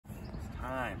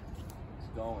time. It's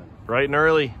going. Bright and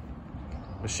early.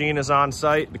 Machine is on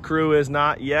site. The crew is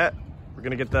not yet. We're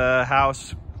gonna get the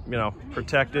house, you know,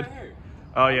 protected.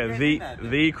 Oh yeah,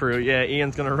 the crew. Yeah,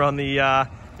 Ian's gonna run the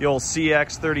old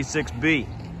CX36B.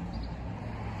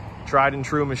 Tried and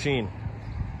true machine.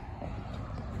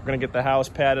 We're gonna get the house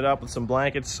padded up with some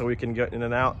blankets so we can get in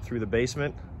and out through the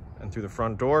basement and through the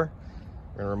front door.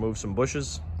 We're gonna remove some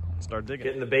bushes, start digging.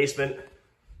 Get in the basement,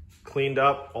 cleaned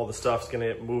up. All the stuff's gonna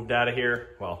get moved out of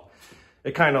here. Well,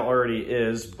 it kind of already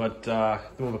is, but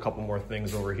move a couple more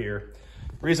things over here.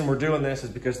 The reason we're doing this is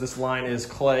because this line is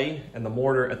clay and the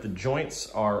mortar at the joints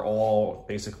are all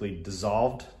basically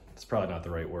dissolved. It's probably not the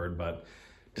right word, but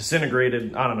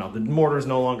disintegrated. I don't know. The mortar is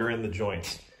no longer in the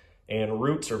joints and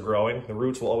roots are growing. The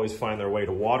roots will always find their way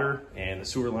to water, and the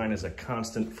sewer line is a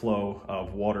constant flow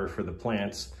of water for the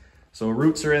plants. So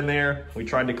roots are in there. We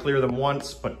tried to clear them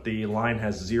once, but the line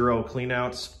has 0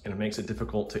 cleanouts and it makes it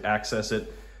difficult to access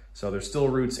it. So there's still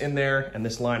roots in there, and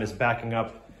this line is backing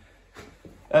up,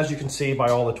 as you can see, by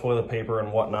all the toilet paper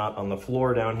and whatnot on the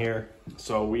floor down here.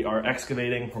 So we are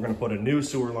excavating. We're gonna put a new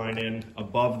sewer line in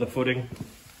above the footing.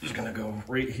 Just gonna go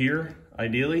right here,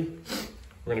 ideally.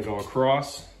 We're gonna go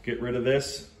across, get rid of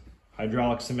this,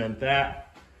 hydraulic cement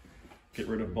that, get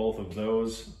rid of both of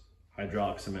those,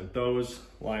 hydraulic cement those.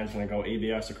 Line's gonna go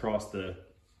ABS across the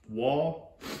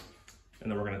wall, and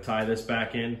then we're gonna tie this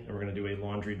back in, and we're gonna do a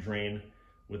laundry drain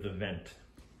with a vent.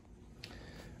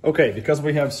 Okay, because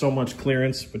we have so much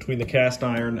clearance between the cast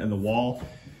iron and the wall,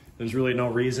 there's really no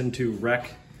reason to wreck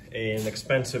an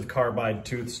expensive carbide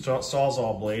tooth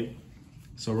sawzall blade.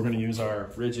 So we're gonna use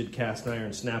our rigid cast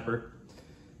iron snapper.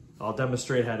 I'll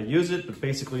demonstrate how to use it, but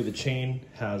basically the chain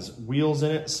has wheels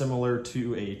in it similar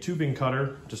to a tubing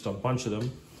cutter, just a bunch of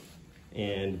them.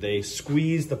 And they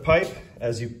squeeze the pipe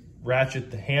as you ratchet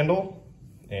the handle.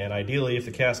 And ideally, if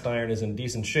the cast iron is in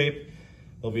decent shape,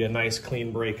 there'll be a nice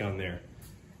clean break on there.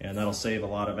 And that'll save a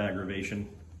lot of aggravation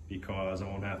because I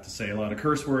won't have to say a lot of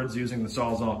curse words using the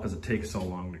sawzall because it takes so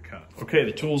long to cut. Okay,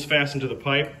 the tool's fastened to the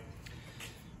pipe.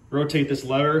 Rotate this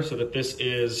lever so that this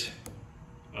is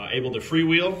able to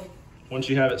freewheel. Once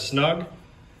you have it snug,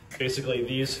 basically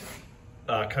these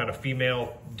kind of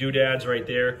female doodads right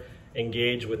there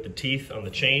engage with the teeth on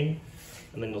the chain.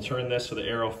 And then you'll turn this so the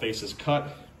arrow faces cut.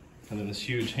 And then this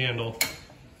huge handle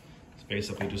is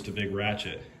basically just a big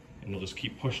ratchet. And you'll just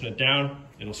keep pushing it down.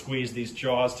 It'll squeeze these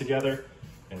jaws together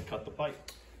and cut the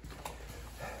pipe.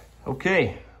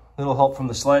 Okay, little help from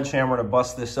the sledgehammer to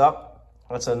bust this up.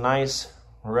 That's a nice,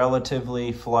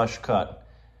 relatively flush cut.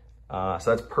 So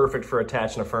that's perfect for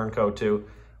attaching a fern coat to,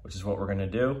 which is what we're gonna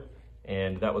do.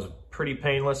 And that was pretty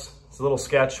painless. It's a little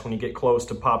sketch when you get close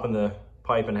to popping the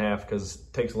pipe in half because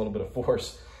it takes a little bit of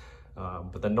force.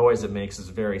 But the noise it makes is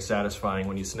very satisfying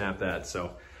when you snap that,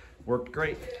 so worked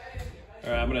great. All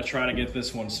right, I'm gonna try to get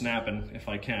this one snapping if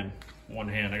I can. One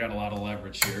hand, I got a lot of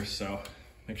leverage here, so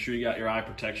make sure you got your eye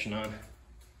protection on.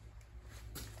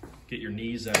 Get your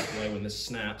knees out of the way when this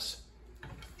snaps.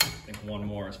 I think one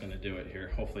more is gonna do it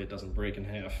here. Hopefully it doesn't break in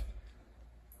half.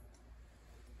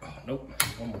 Oh, nope,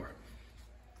 one more.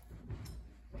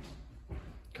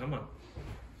 Come on.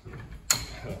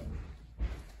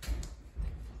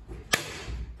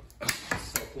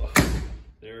 So close.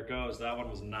 There it goes. That one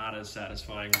was not as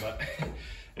satisfying, but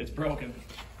it's broken.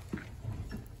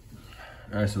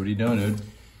 All right, so what are you doing, dude?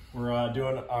 We're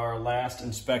doing our last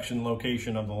inspection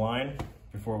location of the line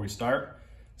before we start.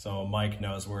 So Mike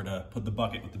knows where to put the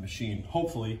bucket with the machine.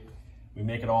 Hopefully we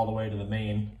make it all the way to the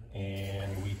main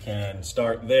and we can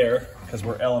start there because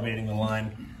we're elevating the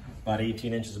line about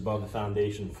 18 inches above the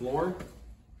foundation floor.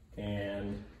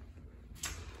 And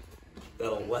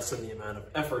that'll lessen the amount of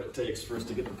effort it takes for us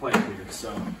to get the pipe here.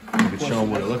 So you can show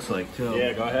them what it looks like too.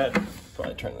 Yeah, go ahead.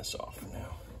 Probably turn this off for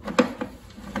now.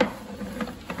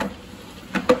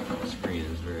 The screen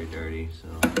is very dirty, so.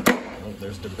 Oh,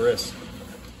 there's debris.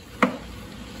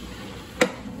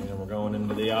 And we're going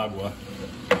into the agua.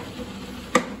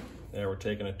 There, we're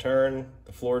taking a turn.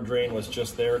 The floor drain was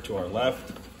just there to our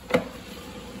left.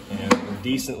 And we're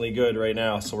decently good right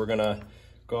now. So we're gonna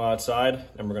go outside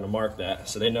and we're gonna mark that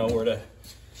so they know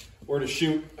where to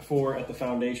shoot for at the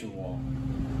foundation wall.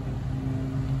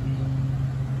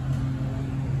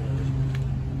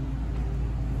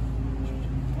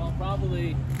 Well,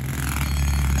 probably.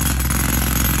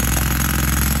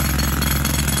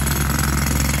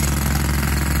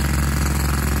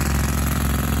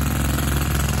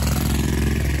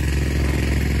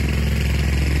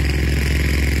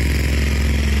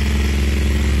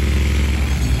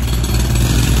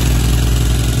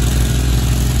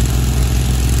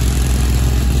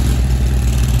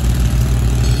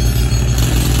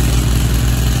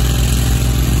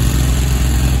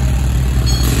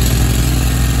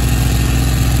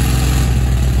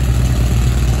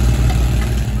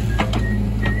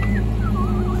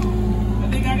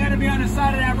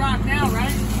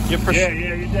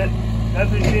 That's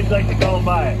what it seems like to go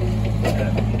by.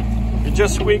 You're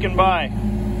just squeaking by.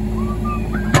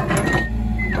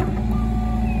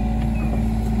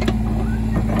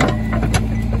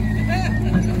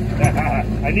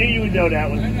 I knew you would know that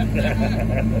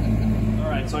one. All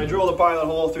right, so I drilled a pilot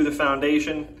hole through the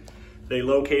foundation. They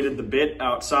located the bit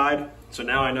outside. So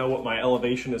now I know what my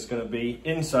elevation is gonna be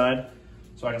inside.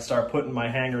 So I can start putting my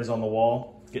hangers on the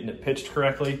wall, getting it pitched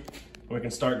correctly. And we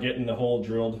can start getting the hole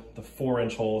drilled, the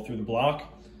 4-inch hole through the block.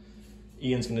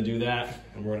 Ian's gonna do that.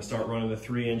 And we're gonna start running the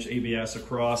 3-inch ABS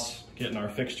across, getting our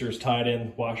fixtures tied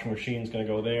in. Washing machine's gonna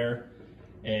go there.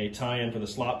 A tie-in for the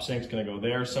slop sink's gonna go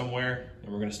there somewhere.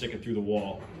 And we're gonna stick it through the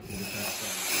wall.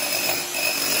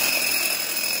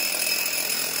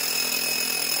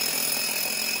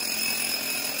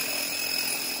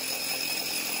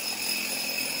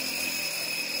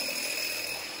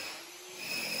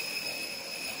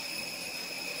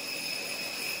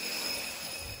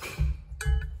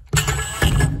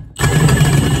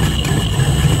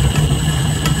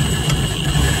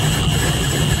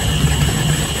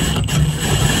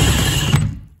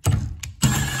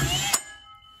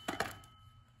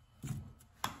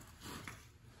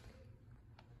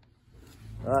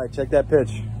 All right, check that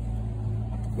pitch.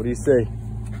 What do you see?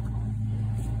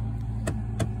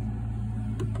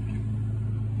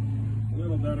 A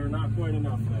little better, not quite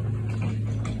enough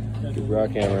better. Keep rock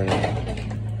hammering it.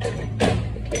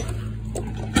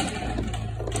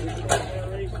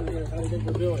 How do you think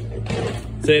we're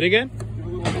doing? Say it again? Give a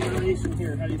little variation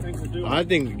here. How do you think we're doing? I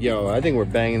think we're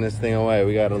banging this thing away.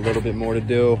 We got a little bit more to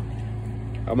do.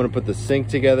 I'm gonna put the sink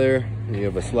together. And you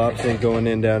have a slop sink going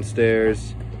in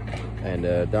downstairs.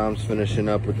 And Dom's finishing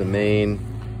up with the main.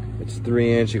 It's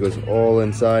 3-inch, it goes all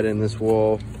inside in this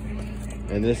wall.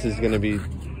 And this is gonna be a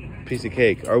piece of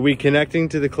cake. Are we connecting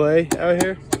to the clay out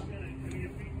here?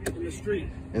 In the street.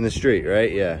 In the street,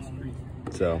 right? Yeah.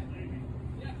 So,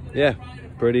 yeah,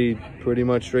 pretty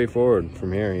much straightforward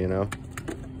from here, you know?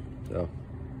 So.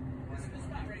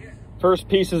 First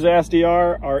pieces of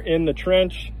SDR are in the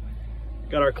trench.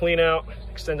 Got our clean out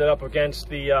extended up against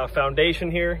the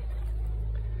foundation here.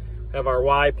 Have our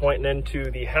Y pointing into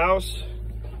the house.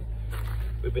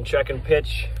 We've been checking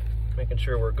pitch, making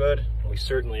sure we're good. We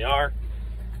certainly are.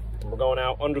 And we're going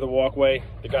out under the walkway.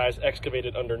 The guys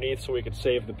excavated underneath so we could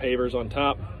save the pavers on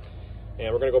top.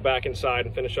 And we're gonna go back inside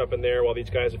and finish up in there while these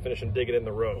guys are finishing digging in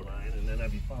the road. And then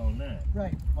I'd be following that.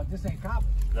 Right, but this ain't copper.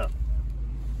 No.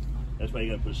 That's why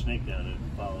you gotta put a snake down and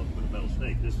follow with a metal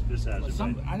snake. This has it.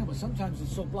 I know, but sometimes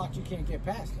it's so blocked you can't get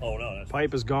past it. Oh no, that's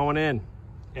Pipe is going in.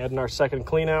 Adding our second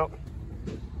clean out.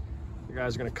 You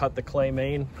guys are gonna cut the clay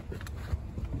main.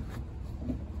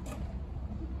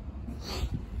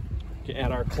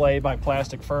 Add our clay by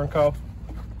Plastic Fern Co.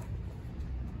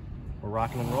 We're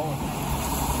rocking and rolling.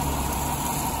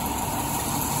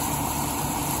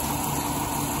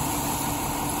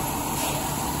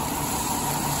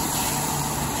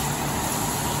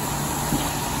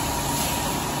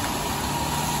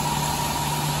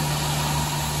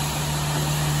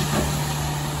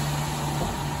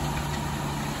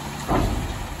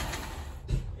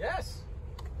 Yes.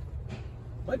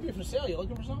 Might be for sale. You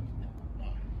looking for something? No.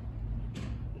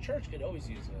 The church could always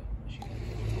use a machine.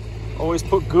 Always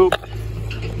put goop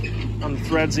on the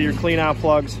threads of your clean out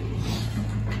plugs.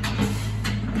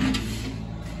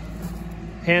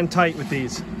 Hand tight with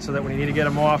these so that when you need to get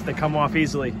them off, they come off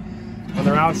easily. When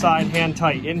they're outside, hand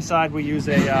tight. Inside, we use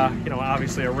a,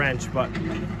 obviously a wrench, but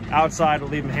outside,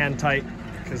 we'll leave them hand tight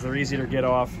because they're easy to get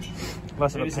off.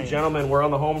 Ladies and gentlemen, we're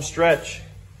on the home stretch.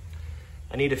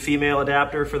 I need a female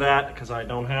adapter for that because I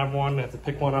don't have one. I have to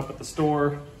pick one up at the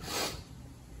store.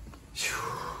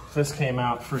 This came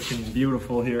out freaking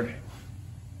beautiful here.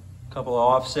 Couple of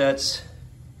offsets.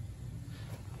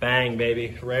 Bang,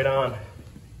 baby, right on.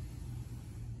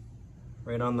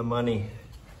 Right on the money.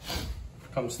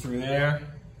 Comes through there.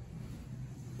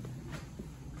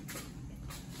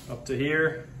 Up to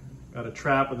here. Got a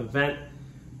trap with a vent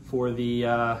for the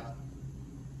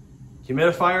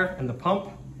humidifier and the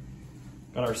pump.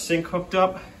 Got our sink hooked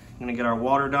up. I'm gonna get our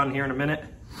water done here in a minute.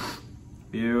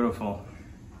 Beautiful.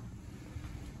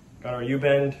 Got our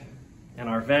U-bend and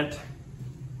our vent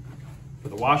for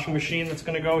the washing machine that's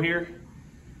gonna go here.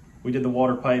 We did the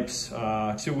water pipes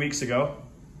 2 weeks ago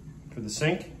for the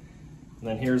sink. And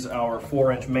then here's our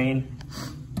 4-inch main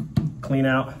clean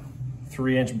out,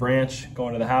 3-inch branch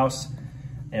going to the house.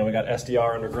 And we got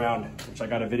SDR underground, which I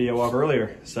got a video of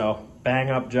earlier. So bang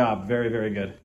up job, very, very good.